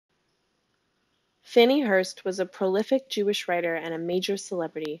Fannie Hurst was a prolific Jewish writer and a major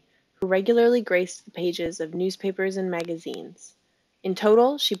celebrity who regularly graced the pages of newspapers and magazines. In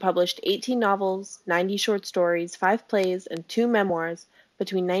total, she published 18 novels, 90 short stories, 5 plays, and 2 memoirs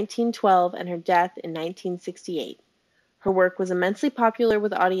between 1912 and her death in 1968. Her work was immensely popular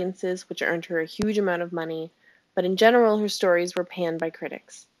with audiences, which earned her a huge amount of money, but in general her stories were panned by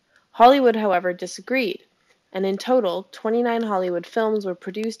critics. Hollywood, however, disagreed, and in total, 29 Hollywood films were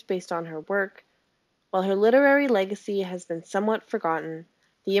produced based on her work. While her literary legacy has been somewhat forgotten,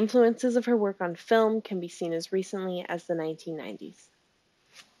 the influences of her work on film can be seen as recently as the 1990s.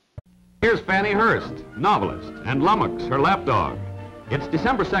 Here's Fannie Hurst, novelist, and Lummox, her lapdog. It's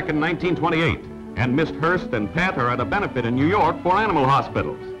December 2nd, 1928, and Miss Hurst and Pet are at a benefit in New York for animal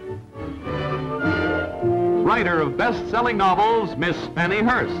hospitals. Writer of best-selling novels, Miss Fannie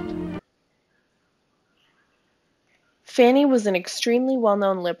Hurst. Fannie was an extremely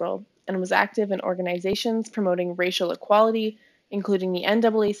well-known liberal and was active in organizations promoting racial equality, including the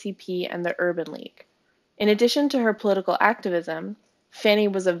NAACP and the Urban League. In addition to her political activism, Fannie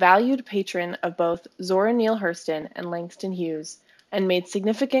was a valued patron of both Zora Neale Hurston and Langston Hughes, and made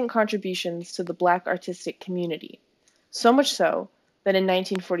significant contributions to the Black artistic community. So much so that in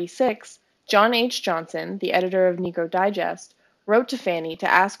 1946, John H. Johnson, the editor of Negro Digest, wrote to Fannie to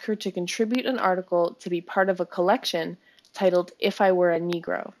ask her to contribute an article to be part of a collection titled If I Were a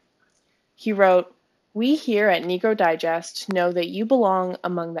Negro. He wrote, "We here at Negro Digest know that you belong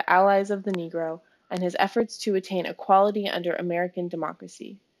among the allies of the Negro and his efforts to attain equality under American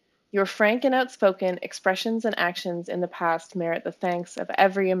democracy. Your frank and outspoken expressions and actions in the past merit the thanks of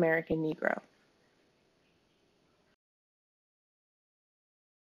every American Negro."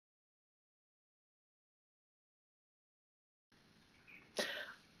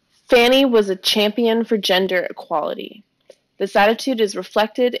 Fannie was a champion for gender equality. This attitude is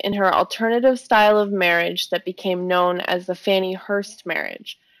reflected in her alternative style of marriage that became known as the Fannie Hurst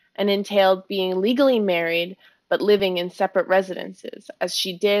marriage, and entailed being legally married but living in separate residences, as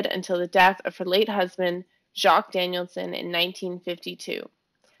she did until the death of her late husband, Jacques Danielson, in 1952.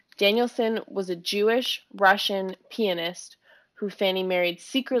 Danielson was a Jewish Russian pianist who Fannie married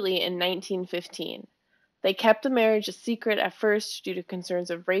secretly in 1915. They kept the marriage a secret at first due to concerns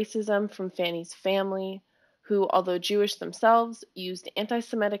of racism from Fannie's family, who, although Jewish themselves, used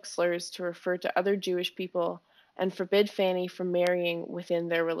anti-Semitic slurs to refer to other Jewish people and forbid Fannie from marrying within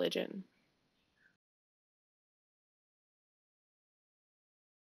their religion.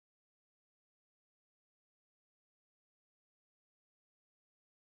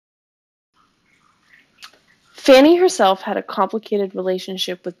 Fannie herself had a complicated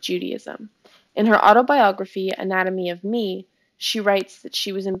relationship with Judaism. In her autobiography, Anatomy of Me, she writes that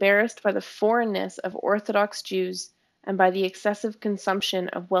she was embarrassed by the foreignness of Orthodox Jews and by the excessive consumption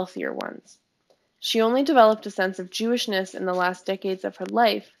of wealthier ones. She only developed a sense of Jewishness in the last decades of her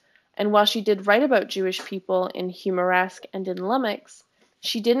life, and while she did write about Jewish people in Humoresque and in Lummox,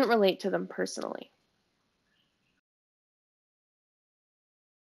 she didn't relate to them personally.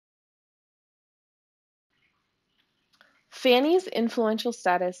 Fannie's influential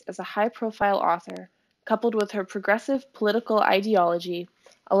status as a high-profile author, coupled with her progressive political ideology,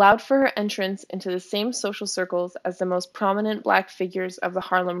 allowed for her entrance into the same social circles as the most prominent Black figures of the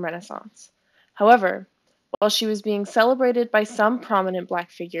Harlem Renaissance. However, while she was being celebrated by some prominent Black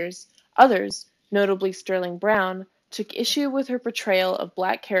figures, others, notably Sterling Brown, took issue with her portrayal of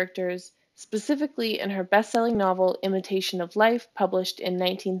Black characters, specifically in her best-selling novel Imitation of Life, published in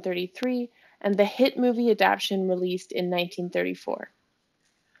 1933, and the hit movie adaptation released in 1934.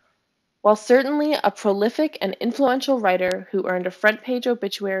 While certainly a prolific and influential writer who earned a front-page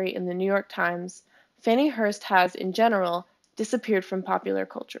obituary in the New York Times, Fannie Hurst has, in general, disappeared from popular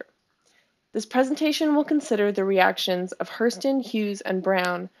culture. This presentation will consider the reactions of Hurston, Hughes, and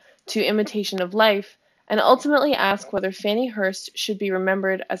Brown to Imitation of Life, and ultimately ask whether Fannie Hurst should be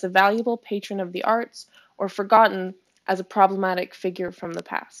remembered as a valuable patron of the arts or forgotten as a problematic figure from the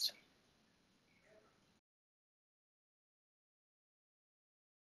past.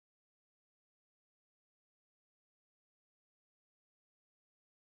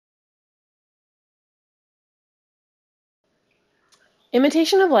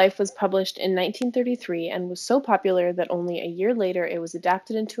 Imitation of Life was published in 1933 and was so popular that only a year later it was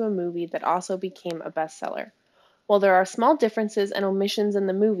adapted into a movie that also became a bestseller. While there are small differences and omissions in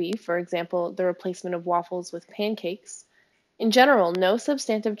the movie, for example, the replacement of waffles with pancakes, in general, no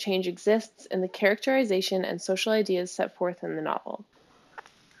substantive change exists in the characterization and social ideas set forth in the novel.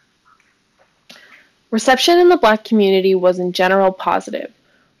 Reception in the Black community was in general positive,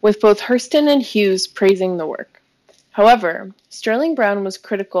 with both Hurston and Hughes praising the work. However, Sterling Brown was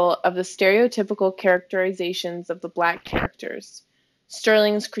critical of the stereotypical characterizations of the black characters.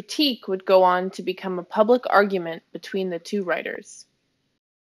 Sterling's critique would go on to become a public argument between the two writers.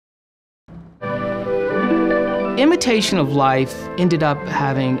 Imitation of Life ended up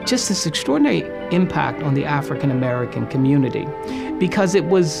having just this extraordinary impact on the African American community because it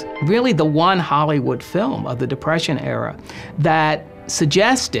was really the one Hollywood film of the Depression era that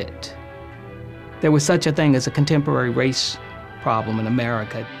suggested there was such a thing as a contemporary race problem in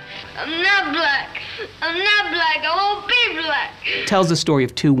America. I'm not black. I'm not black. I won't be black. It tells the story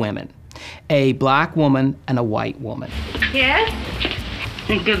of two women, a black woman and a white woman. Yes?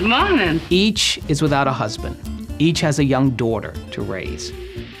 Good morning. Each is without a husband. Each has a young daughter to raise.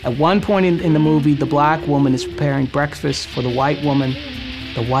 At one point in the movie, the black woman is preparing breakfast for the white woman.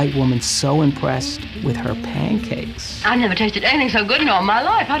 The white woman's so impressed with her pancakes. I've never tasted anything so good in all my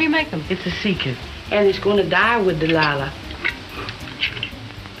life. How do you make them? It's a secret. And it's going to die with Delilah.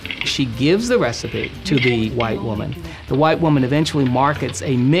 She gives the recipe to the white woman. The white woman eventually markets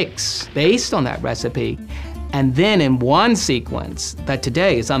a mix based on that recipe. And then in one sequence that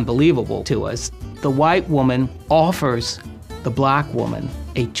today is unbelievable to us, the white woman offers the black woman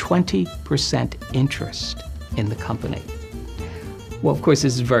a 20% interest in the company. Well, of course,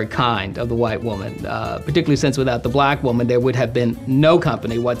 this is very kind of the white woman, particularly since without the black woman, there would have been no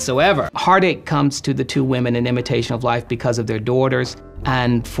company whatsoever. Heartache comes to the two women in Imitation of Life because of their daughters,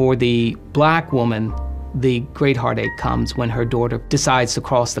 and for the black woman, the great heartache comes when her daughter decides to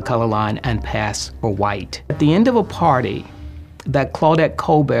cross the color line and pass for white. At the end of a party that Claudette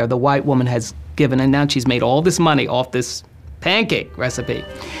Colbert, the white woman, has given, and now she's made all this money off this pancake recipe.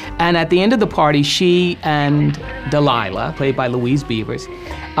 And at the end of the party, she and Delilah, played by Louise Beavers,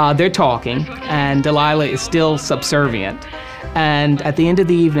 they're talking, and Delilah is still subservient. And at the end of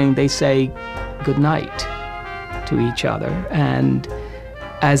the evening, they say goodnight to each other. And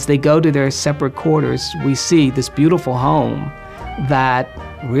as they go to their separate quarters, we see this beautiful home that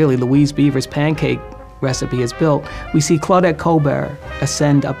really Louise Beavers' pancake recipe has built. We see Claudette Colbert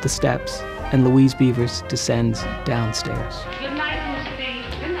ascend up the steps, and Louise Beavers descends downstairs. Good night, Miss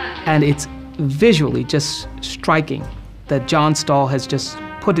B. Good night. And it's visually just striking that John Stahl has just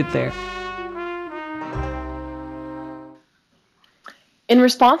put it there. In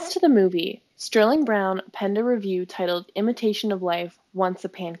response to the movie, Sterling Brown penned a review titled Imitation of Life, Once a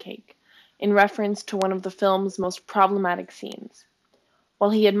Pancake, in reference to one of the film's most problematic scenes. While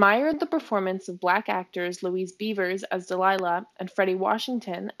he admired the performance of black actors Louise Beavers as Delilah and Freddie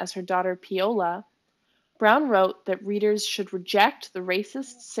Washington as her daughter Peola, Brown wrote that readers should reject the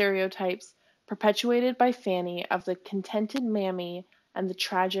racist stereotypes perpetuated by Fannie of the contented mammy and the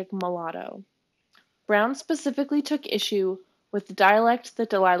tragic mulatto. Brown specifically took issue with the dialect that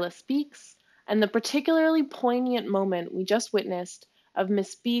Delilah speaks and the particularly poignant moment we just witnessed of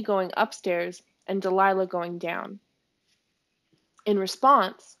Miss B going upstairs and Delilah going down. In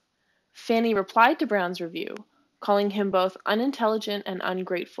response, Fannie replied to Brown's review, calling him both unintelligent and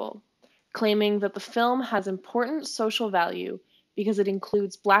ungrateful, claiming that the film has important social value because it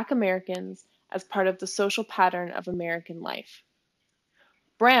includes Black Americans as part of the social pattern of American life.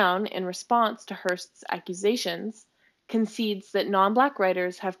 Brown, in response to Hurst's accusations, concedes that non-Black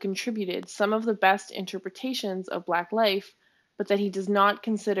writers have contributed some of the best interpretations of Black life, but that he does not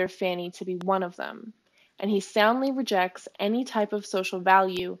consider Fannie to be one of them, and he soundly rejects any type of social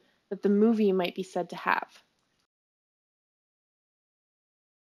value that the movie might be said to have.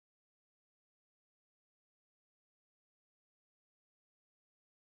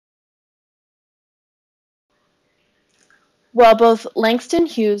 While both Langston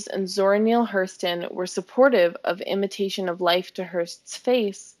Hughes and Zora Neale Hurston were supportive of Imitation of Life to Hurst's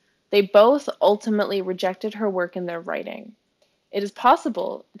face, they both ultimately rejected her work in their writing. It is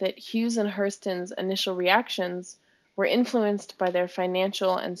possible that Hughes and Hurston's initial reactions were influenced by their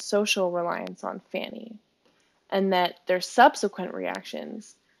financial and social reliance on Fannie, and that their subsequent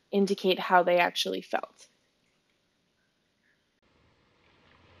reactions indicate how they actually felt.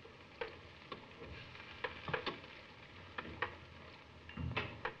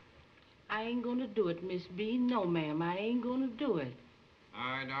 I ain't gonna do it, Miss B. No, ma'am, I ain't gonna do it.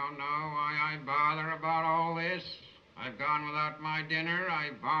 I don't know why I bother about all this. I've gone without my dinner. I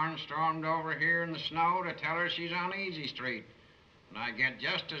barnstormed over here in the snow to tell her she's on Easy Street. And I get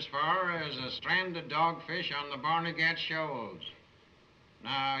just as far as a stranded dogfish on the Barnegat Shoals.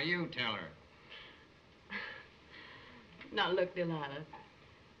 Now, you tell her. Now, look, Delilah,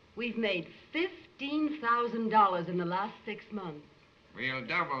 we've made $15,000 in the last 6 months. We'll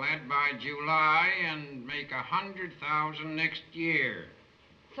double that by July and make 100,000 next year.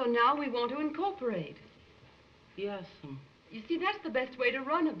 So now we want to incorporate. Yes'm. You see, that's the best way to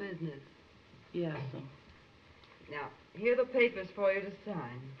run a business. Yes'm. Now, here are the papers for you to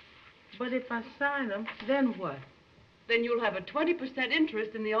sign. But if I sign them, then what? Then you'll have a 20%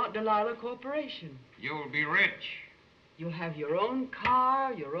 interest in the Aunt Delilah Corporation. You'll be rich. You'll have your own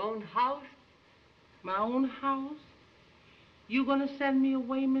car, your own house. My own house? You gonna send me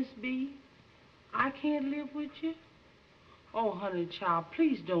away, Miss B? I can't live with you? Oh, honey child,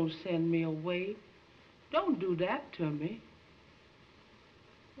 please don't send me away. Don't do that to me.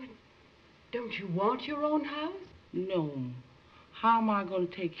 What? Don't you want your own house? No. How am I gonna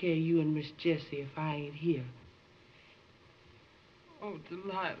take care of you and Miss Jessie if I ain't here? Oh,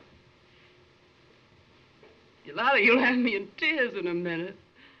 Delilah. Delilah, you'll have me in tears in a minute.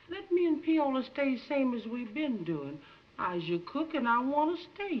 Let me and Peola stay same as we've been doing. I's your cook, and I want to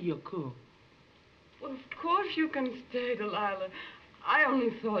stay your cook. Well, of course you can stay, Delilah. I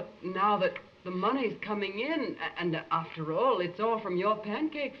only thought now that the money's coming in, and after all, it's all from your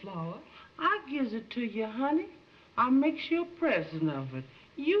pancake flour. I gives it to you, honey. I makes you a present of it.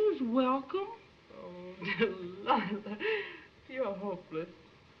 You's welcome. Oh, Delilah, you're hopeless.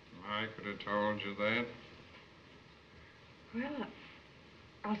 I could have told you that. Well,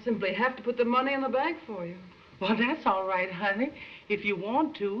 I'll simply have to put the money in the bank for you. Well, that's all right, honey. If you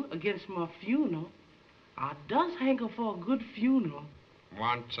want to, against my funeral. I does hanker for a good funeral.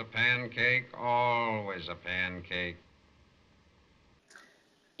 Once a pancake, always a pancake.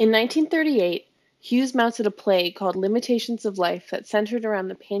 In 1938, Hughes mounted a play called Limitations of Life that centered around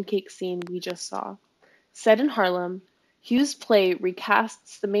the pancake scene we just saw. Set in Harlem, Hughes' play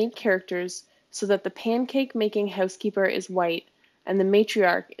recasts the main characters so that the pancake-making housekeeper is white and the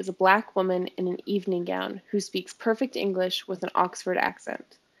matriarch is a black woman in an evening gown who speaks perfect English with an Oxford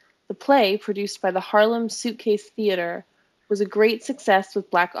accent. The play, produced by the Harlem Suitcase Theater, was a great success with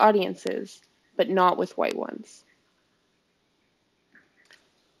black audiences, but not with white ones.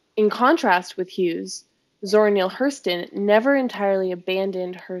 In contrast with Hughes, Zora Neale Hurston never entirely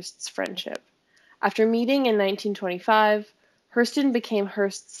abandoned Hurst's friendship. After meeting in 1925, Hurston became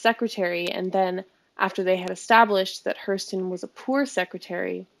Hurst's secretary, and then, after they had established that Hurston was a poor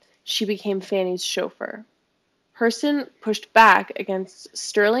secretary, she became Fannie's chauffeur. Hurston pushed back against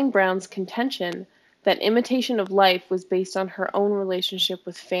Sterling Brown's contention that Imitation of Life was based on her own relationship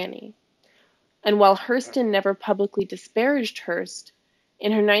with Fannie. And while Hurston never publicly disparaged Hurst,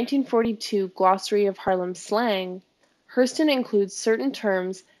 in her 1942 Glossary of Harlem Slang, Hurston includes certain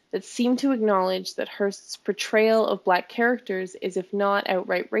terms that seem to acknowledge that Hurst's portrayal of black characters is, if not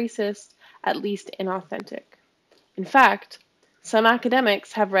outright racist, at least inauthentic. In fact, some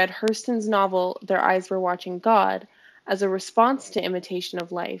academics have read Hurston's novel Their Eyes Were Watching God as a response to Imitation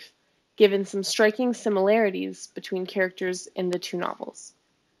of Life, given some striking similarities between characters in the two novels.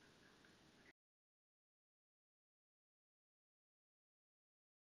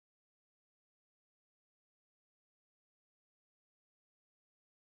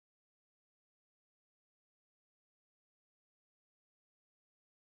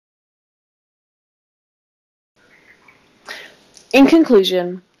 In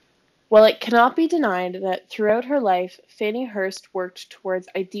conclusion, while it cannot be denied that throughout her life Fannie Hurst worked towards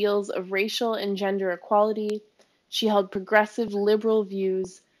ideals of racial and gender equality, she held progressive liberal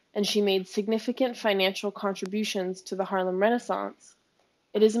views, and she made significant financial contributions to the Harlem Renaissance,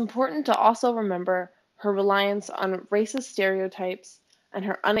 it is important to also remember her reliance on racist stereotypes and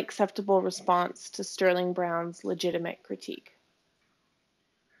her unacceptable response to Sterling Brown's legitimate critique.